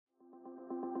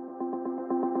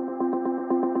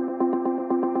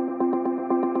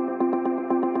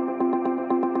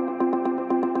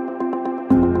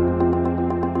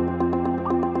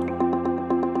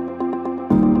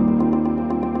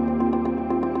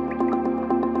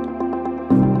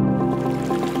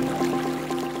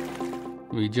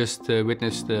We just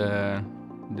witnessed the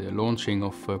launching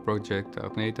of Project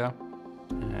Agnetha,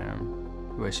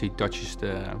 where she touches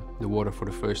the water for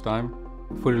the first time.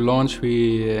 For the launch,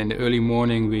 in the early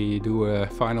morning, we do a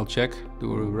final check,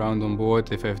 do a round on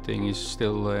board if everything is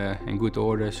still in good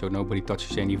order, so nobody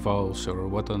touches any valves or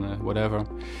whatever.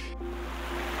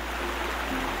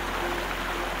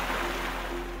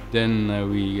 Then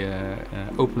we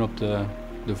open up the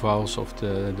valves of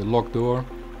the lock door,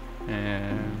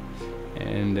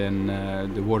 and then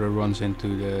the water runs into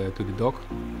the dock.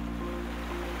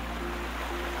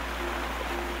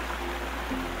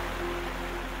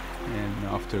 And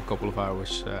after a couple of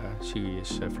hours, she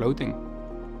is floating.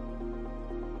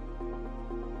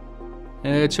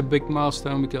 It's a big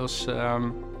milestone because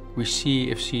we see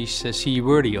if she's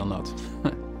seaworthy or not,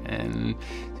 and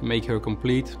to make her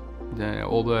complete,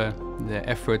 all the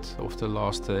effort of the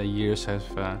last years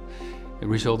have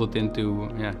resulted into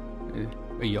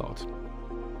a yacht.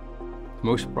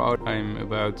 Most proud I'm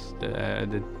about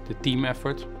the team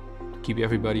effort, to keep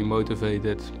everybody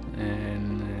motivated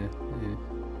and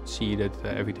see that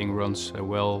everything runs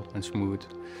well and smooth.